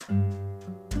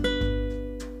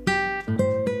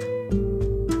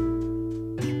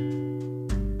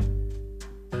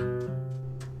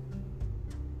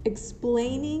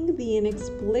Explaining the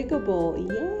inexplicable.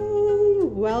 Yay!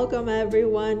 Welcome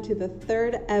everyone to the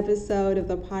third episode of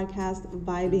the podcast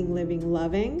Vibing, Living,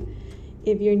 Loving.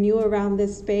 If you're new around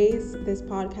this space, this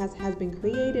podcast has been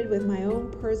created with my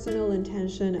own personal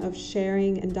intention of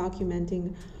sharing and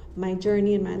documenting my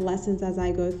journey and my lessons as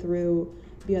I go through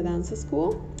biodanza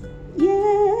school.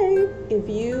 Yay! If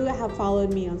you have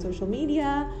followed me on social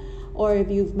media, or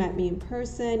if you've met me in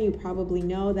person, you probably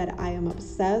know that I am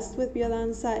obsessed with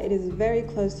biodanza. It is very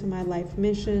close to my life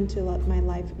mission, to my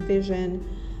life vision.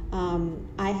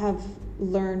 I have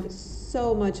learned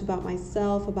so much about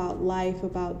myself, about life,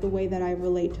 about the way that I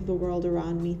relate to the world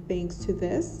around me thanks to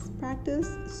this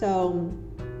practice. So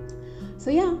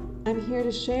yeah, I'm here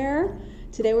to share.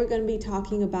 Today we're going to be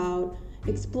talking about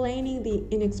explaining the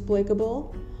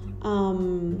inexplicable.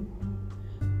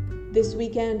 This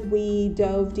weekend, we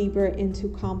dove deeper into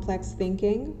complex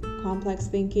thinking,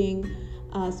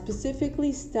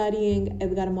 specifically studying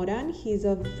Edgar Morin. He's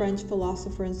a French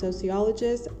philosopher and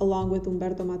sociologist, along with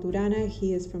Humberto Maturana.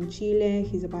 He is from Chile.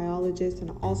 He's a biologist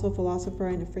and also a philosopher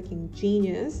and a freaking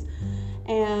genius.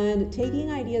 And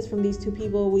taking ideas from these two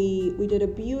people, we did a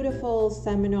beautiful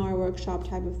seminar workshop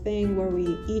type of thing where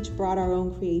we each brought our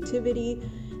own creativity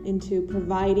into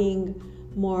providing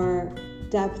more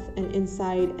depth and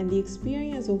insight and the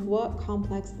experience of what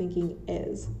complex thinking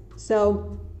is.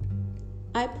 So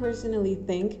I personally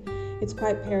think it's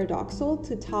quite paradoxical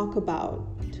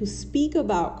to speak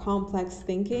about complex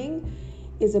thinking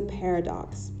is a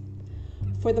paradox.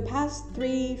 For the past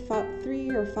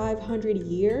 300 or 500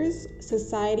 years,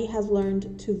 society has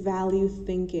learned to value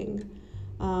thinking.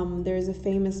 There's a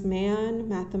famous man,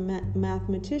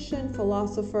 mathematician,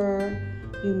 philosopher,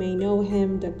 you may know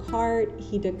him, Descartes.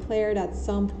 He declared at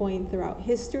some point throughout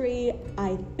history,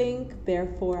 I think,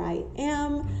 therefore I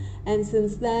am. And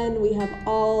since then, we have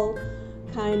all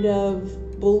kind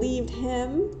of believed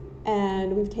him,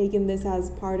 and we've taken this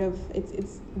as part of,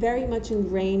 it's very much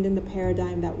ingrained in the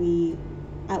paradigm that we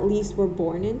at least were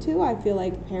born into. I feel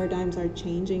like paradigms are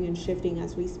changing and shifting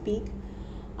as we speak.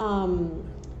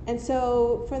 And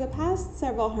so for the past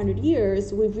several hundred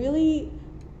years, we've really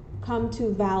come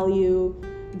to value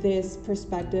this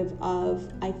perspective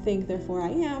of I think, therefore I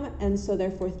am, and so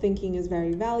therefore thinking is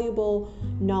very valuable,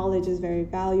 knowledge is very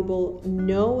valuable,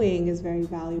 knowing is very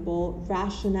valuable,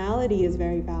 rationality is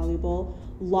very valuable,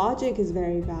 logic is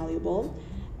very valuable.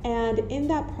 And in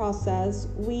that process,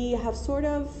 we have sort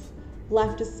of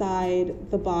left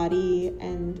aside the body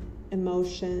and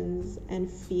emotions and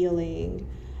feeling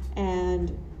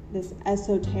and this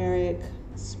esoteric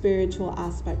spiritual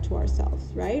aspect to ourselves,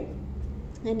 right?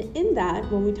 And in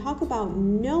that, when we talk about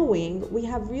knowing, we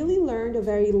have really learned a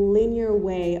very linear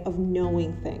way of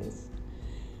knowing things.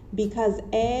 Because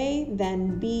A,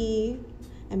 then B,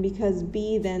 and because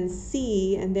B, then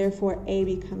C, and therefore A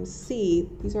becomes C.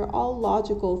 These are all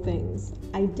logical things.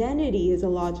 Identity is a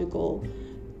logical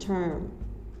term.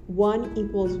 1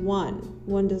 equals 1.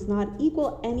 1 does not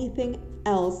equal anything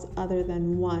else other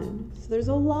than 1. So there's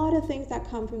a lot of things that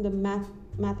come from the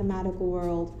mathematical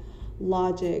world,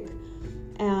 logic.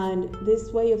 And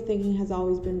this way of thinking has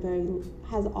always been,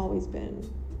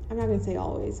 I'm not going to say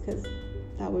always because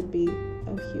that would be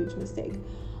a huge mistake.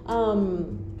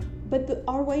 But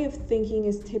our way of thinking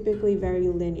is typically very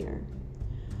linear.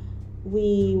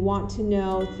 We want to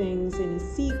know things in a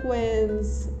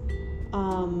sequence.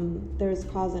 There's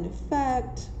cause and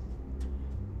effect.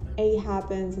 A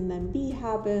happens and then B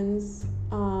happens.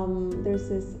 There's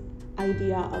this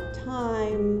idea of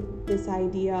time, this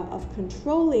idea of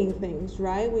controlling things,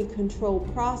 right? We control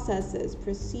processes,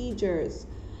 procedures.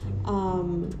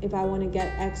 If I want to get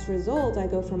X result, I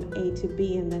go from A to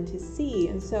B and then to C.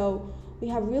 And so we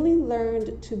have really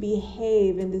learned to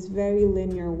behave in this very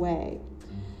linear way.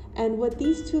 And what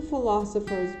these two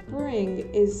philosophers bring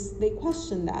is they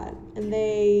question that, and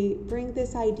they bring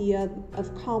this idea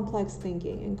of complex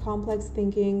thinking. And complex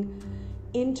thinking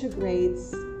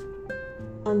integrates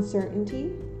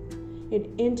uncertainty, it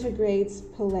integrates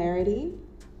polarity.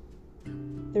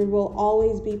 There will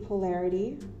always be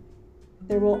polarity,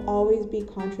 there will always be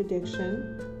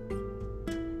contradiction,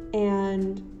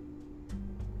 and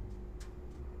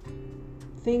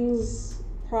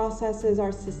processes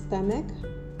are systemic.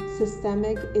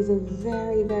 Systemic is a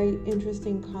very, very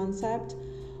interesting concept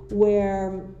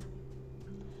where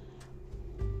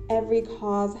every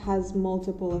cause has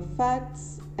multiple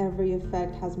effects, every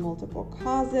effect has multiple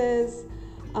causes.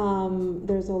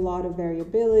 There's a lot of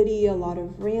variability, a lot of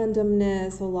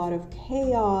randomness, a lot of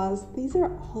chaos. These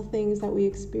are all things that we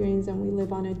experience and we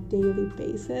live on a daily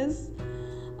basis.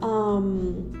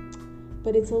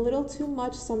 But it's a little too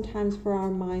much sometimes for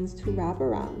our minds to wrap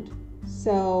around.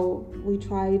 So we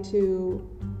try to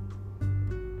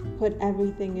put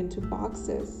everything into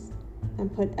boxes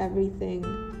and put everything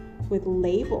with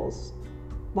labels,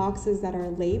 boxes that are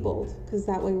labeled, because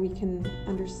that way we can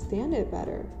understand it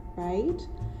better, right?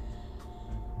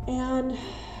 And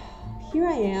here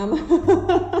I am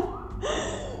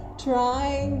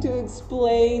trying to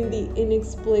explain the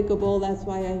inexplicable. That's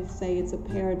why I say it's a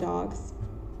paradox.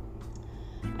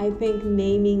 I think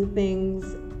naming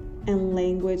things and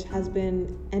language has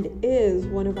been and is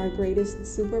one of our greatest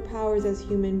superpowers as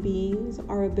human beings,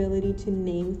 our ability to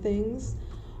name things,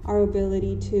 our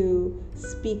ability to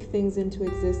speak things into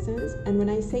existence. And when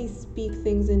I say speak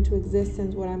things into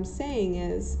existence, what I'm saying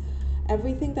is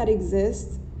everything that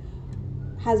exists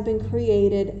has been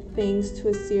created thanks to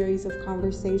a series of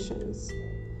conversations.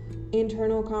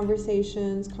 Internal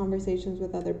conversations, conversations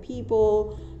with other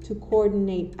people, to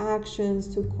coordinate actions,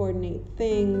 to coordinate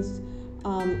things,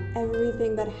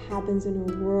 everything that happens in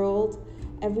our world,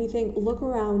 everything. Look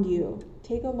around you.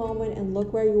 Take a moment and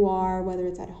look where you are, whether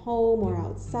it's at home or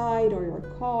outside or your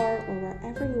car or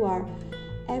wherever you are.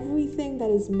 Everything that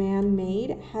is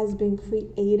man-made has been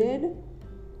created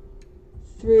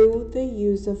through the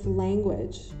use of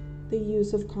language, the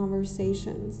use of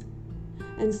conversations.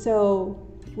 And so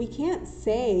we can't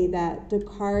say that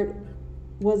Descartes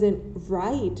wasn't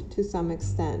right to some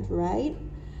extent, right?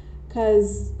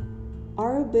 Because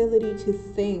our ability to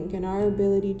think and our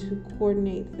ability to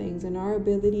coordinate things and our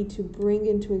ability to bring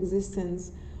into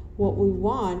existence what we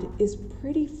want is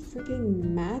pretty freaking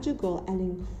magical and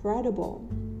incredible.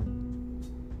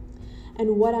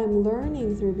 And what I'm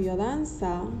learning through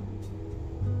biodanza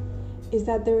is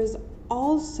that there is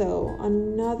also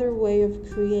another way of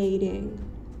creating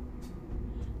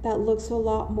that looks a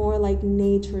lot more like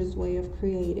nature's way of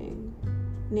creating.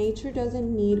 Nature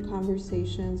doesn't need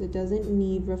conversations, it doesn't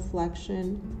need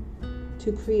reflection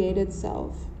to create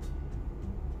itself.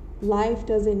 Life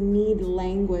doesn't need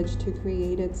language to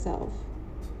create itself.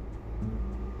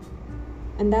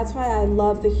 And that's why I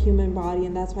love the human body,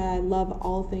 and that's why I love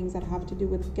all things that have to do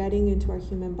with getting into our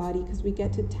human body, because we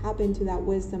get to tap into that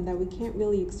wisdom that we can't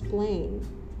really explain.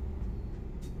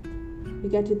 We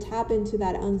get to tap into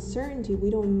that uncertainty. We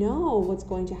don't know what's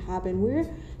going to happen. We're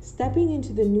stepping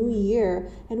into the new year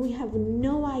and we have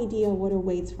no idea what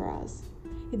awaits for us.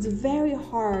 It's very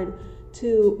hard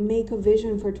to make a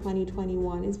vision for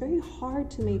 2021. It's very hard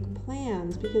to make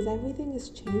plans because everything is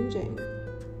changing.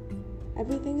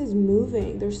 Everything is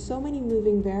moving. There's so many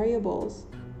moving variables.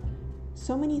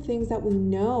 So many things that we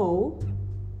know,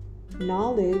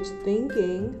 knowledge,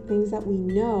 thinking, things that we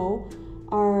know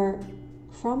are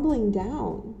crumbling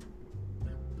down,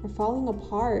 are falling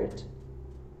apart.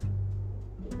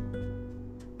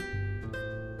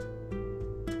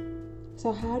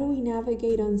 So how do we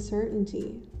navigate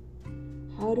uncertainty?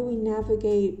 How do we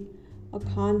navigate a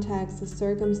context, a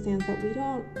circumstance that we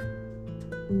don't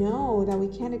know, that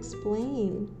we can't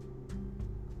explain,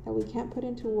 that we can't put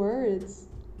into words?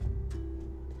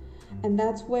 And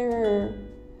that's where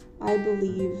I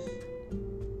believe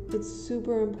it's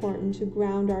super important to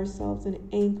ground ourselves and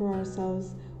anchor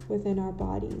ourselves within our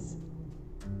bodies.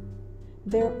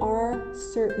 There are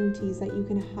certainties that you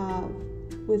can have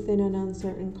within an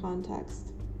uncertain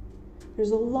context.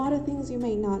 There's a lot of things you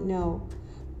may not know,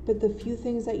 but the few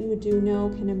things that you do know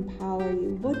can empower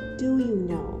you. What do you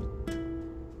know?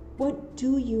 What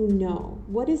do you know?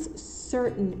 What is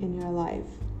certain in your life?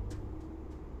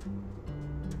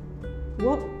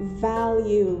 What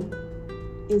value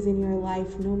is in your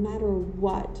life no matter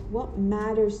what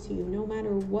matters to you, no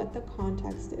matter what the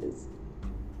context is?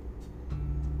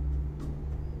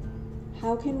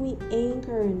 How can we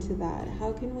anchor into that?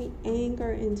 How can we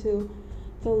anchor into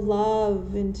the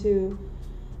love, into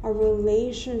our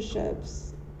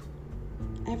relationships?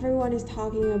 Everyone is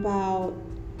talking about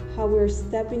how we're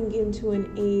stepping into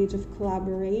an age of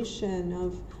collaboration,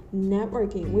 of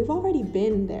networking. We've already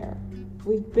been there.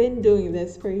 We've been doing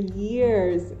this for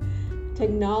years.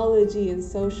 Technology and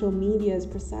social media is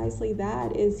precisely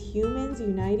that, is humans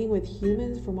uniting with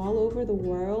humans from all over the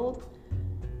world.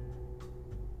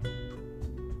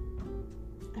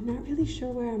 I'm not really sure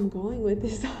where I'm going with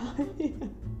this.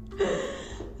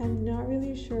 I'm not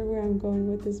really sure where I'm going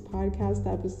with this podcast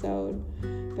episode,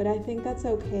 but I think that's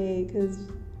okay because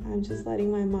I'm just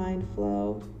letting my mind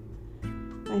flow,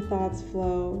 my thoughts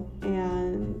flow,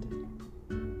 and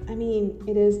I mean,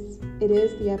 it is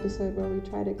the episode where we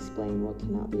try to explain what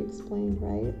cannot be explained,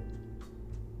 right?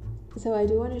 So I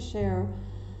do want to share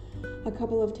a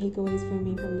couple of takeaways for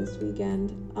me from this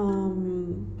weekend.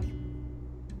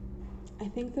 I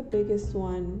think the biggest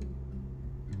one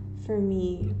for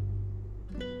me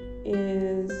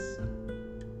is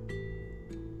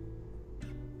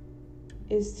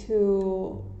is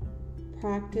to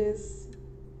practice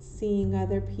seeing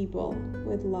other people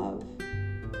with love.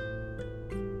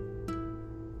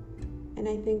 And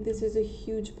I think this is a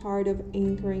huge part of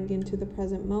anchoring into the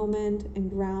present moment and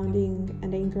grounding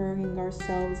and anchoring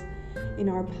ourselves in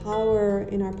our power,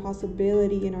 in our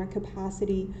possibility, in our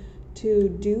capacity to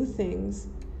do things.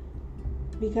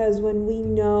 Because when we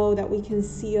know that we can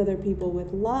see other people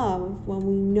with love, when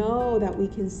we know that we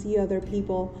can see other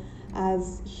people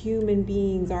as human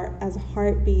beings, or as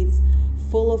heartbeats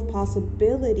full of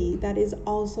possibility, that is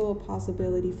also a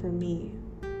possibility for me.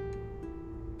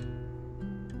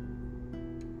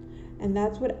 And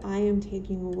that's what I am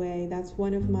taking away. That's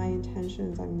one of my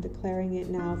intentions. I'm declaring it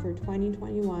now for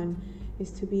 2021,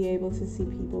 is to be able to see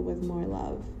people with more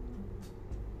love.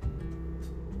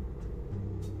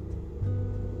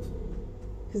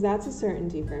 Because that's a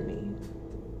certainty for me.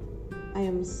 I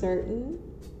am certain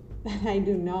that I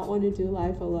do not want to do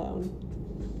life alone.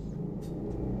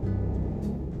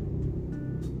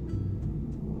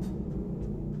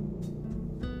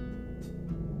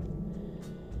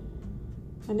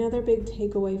 Another big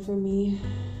takeaway for me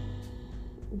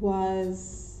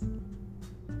was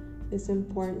this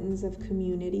importance of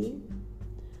community,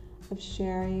 of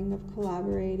sharing, of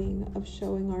collaborating, of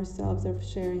showing ourselves, of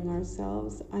sharing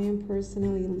ourselves. I am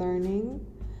personally learning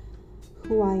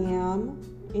who I am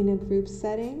in a group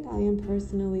setting. I am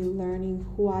personally learning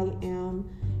who I am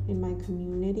in my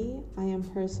community. I am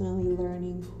personally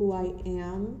learning who I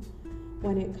am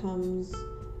when it comes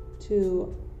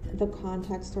to the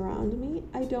context around me.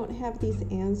 I don't have these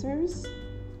answers,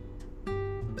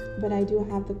 but I do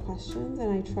have the questions,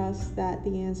 and I trust that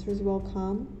the answers will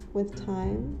come with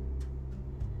time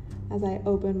as I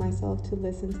open myself to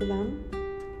listen to them.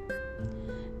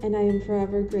 And I am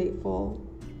forever grateful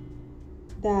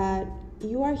that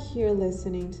you are here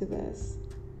listening to this.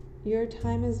 Your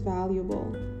time is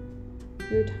valuable.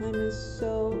 Your time is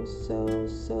so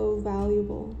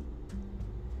valuable.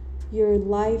 Your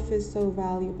life is so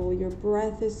valuable. Your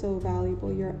breath is so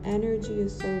valuable. Your energy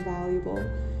is so valuable.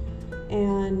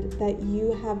 And that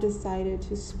you have decided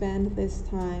to spend this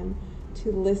time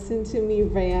to listen to me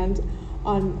rant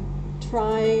on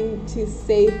trying to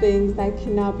say things that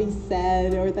cannot be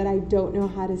said, or that I don't know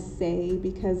how to say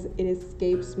because it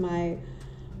escapes my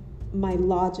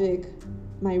logic,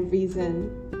 my reason.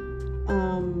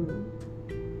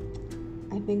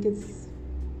 I think it's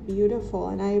beautiful,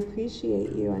 and I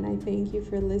appreciate you, and I thank you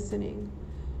for listening.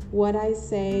 What I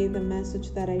say, the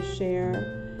message that I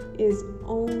share, is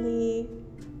only,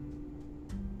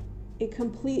 it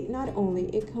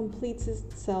completes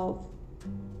itself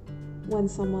when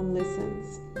someone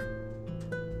listens.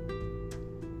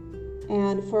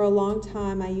 And for a long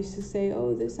time I used to say,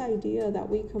 oh, this idea that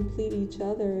we complete each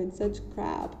other, it's such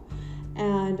crap.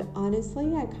 And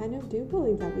honestly, I kind of do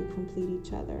believe that we complete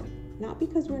each other. Not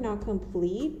because we're not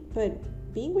complete, but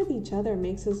being with each other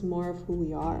makes us more of who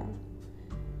we are.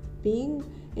 Being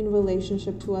in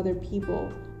relationship to other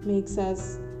people gives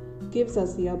us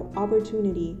the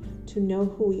opportunity to know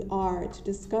who we are, to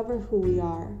discover who we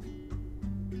are,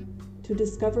 to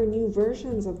discover new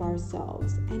versions of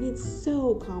ourselves. And it's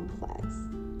so complex.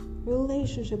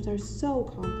 Relationships are so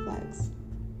complex.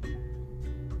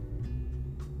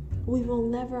 We will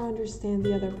never understand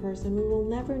the other person. We will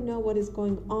never know what is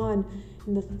going on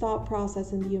in the thought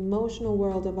process and the emotional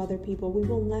world of other people. We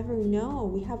will never know.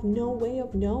 We have no way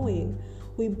of knowing.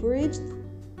 We bridge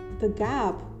the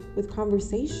gap with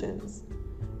conversations.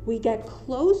 We get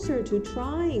closer to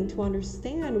trying to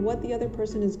understand what the other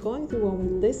person is going through when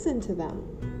we listen to them.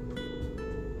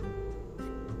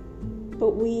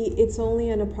 But it's only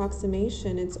an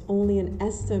approximation. It's only an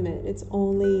estimate. It's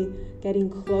only getting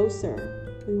closer.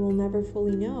 We will never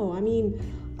fully know. I mean,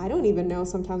 I don't even know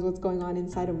sometimes what's going on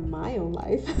inside of my own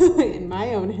life, in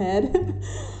my own head.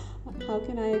 How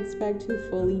can I expect to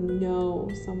fully know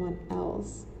someone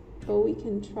else? But we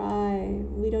can try.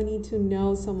 We don't need to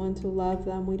know someone to love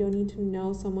them. We don't need to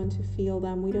know someone to feel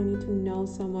them. We don't need to know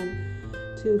someone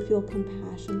to feel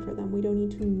compassion for them. We don't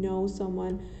need to know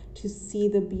someone to see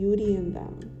the beauty in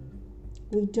them.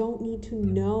 We don't need to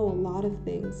know a lot of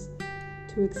things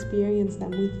to experience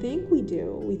them. We think we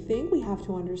do. We think we have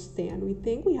to understand. We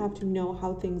think we have to know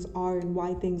how things are and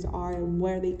why things are and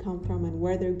where they come from and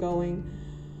where they're going.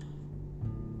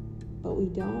 But we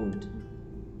don't.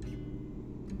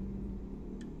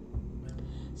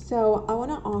 So I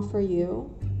want to offer you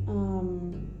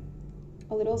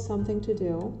a little something to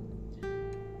do.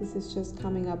 This is just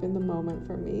coming up in the moment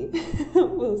for me.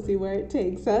 We'll see where it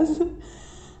takes us.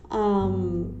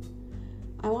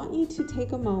 I want you to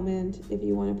take a moment. If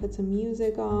you want to put some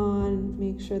music on,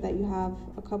 make sure that you have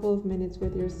a couple of minutes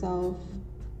with yourself.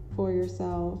 for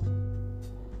yourself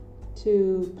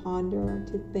to ponder,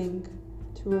 to think,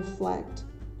 to reflect,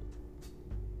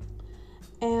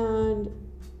 and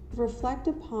reflect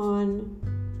upon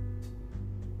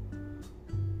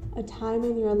a time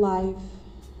in your life.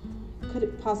 Could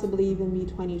it possibly even be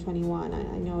 2021?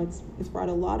 I know it's brought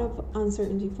a lot of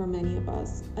uncertainty for many of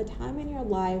us. A time in your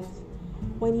life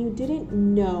when you didn't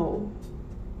know,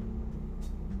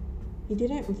 you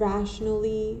didn't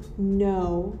rationally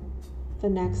know the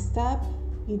next step,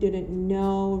 you didn't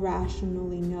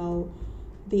rationally know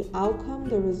the outcome,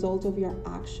 the result of your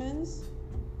actions,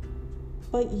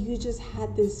 but you just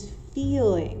had this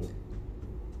feeling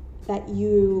that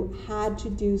you had to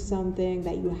do something,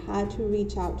 that you had to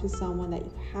reach out to someone, that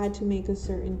you had to make a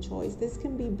certain choice. This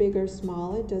can be big or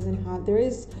small. There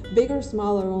is big or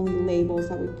small are only labels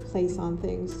that we place on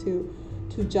things to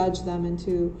judge them and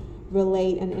to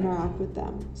relate and interact with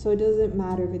them. So it doesn't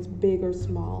matter if it's big or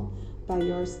small by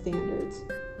your standards.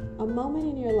 A moment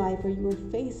in your life where you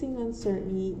were facing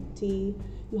uncertainty,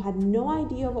 you had no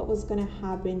idea what was going to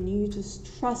happen, you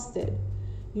just trusted.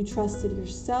 You trusted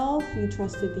yourself, you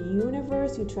trusted the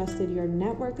universe, you trusted your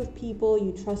network of people,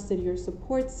 you trusted your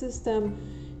support system,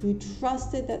 you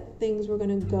trusted that things were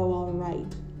going to go all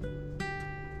right.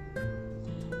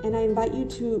 And I invite you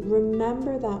to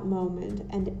remember that moment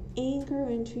and anchor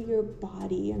into your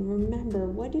body and remember,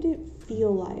 what did it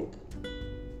feel like?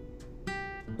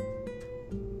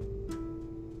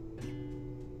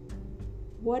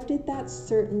 What did that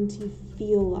certainty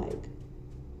feel like?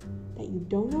 That you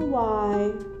don't know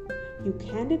why, you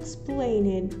can't explain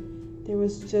it. There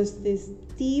was just this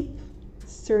deep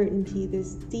certainty,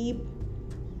 this deep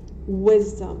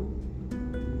wisdom.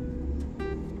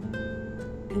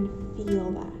 And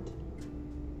feel that.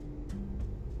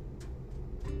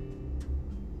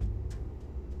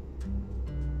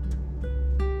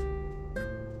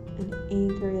 And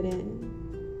anchor it in.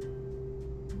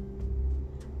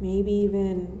 Maybe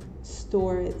even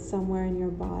store it somewhere in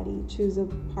your body. Choose a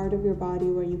part of your body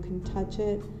where you can touch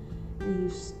it and you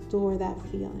store that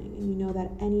feeling. And you know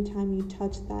that anytime you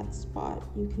touch that spot,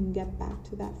 you can get back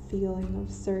to that feeling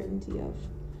of certainty of,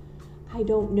 I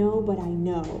don't know, but I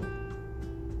know.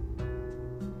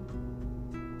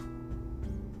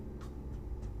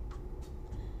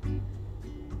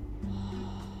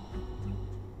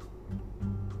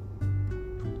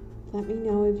 Let me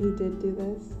know if you did do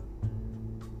this.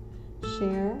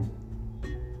 Share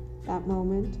that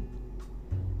moment.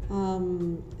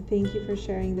 Thank you for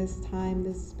sharing this time,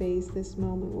 this space, this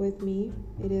moment with me.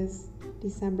 It is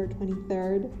December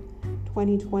 23rd,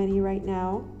 2020 right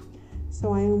now.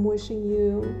 So I am wishing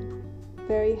you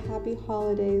very happy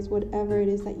holidays, whatever it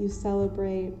is that you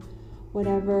celebrate,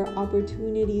 whatever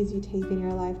opportunities you take in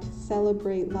your life to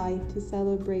celebrate life, to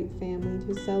celebrate family,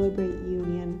 to celebrate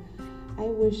union. I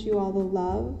wish you all the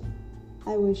love.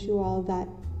 I wish you all that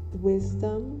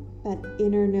wisdom, that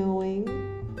inner knowing,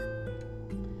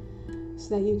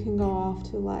 so that you can go off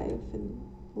to life and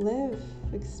live,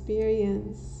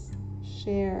 experience,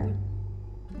 share.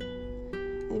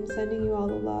 I'm sending you all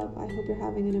the love. I hope you're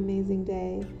having an amazing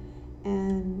day,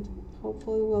 and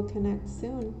hopefully we'll connect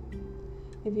soon.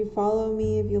 If you follow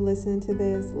me, if you listen to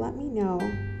this, let me know.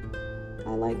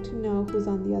 I like to know who's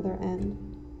on the other end.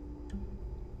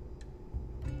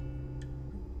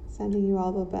 Sending you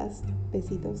all the best.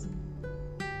 Besitos.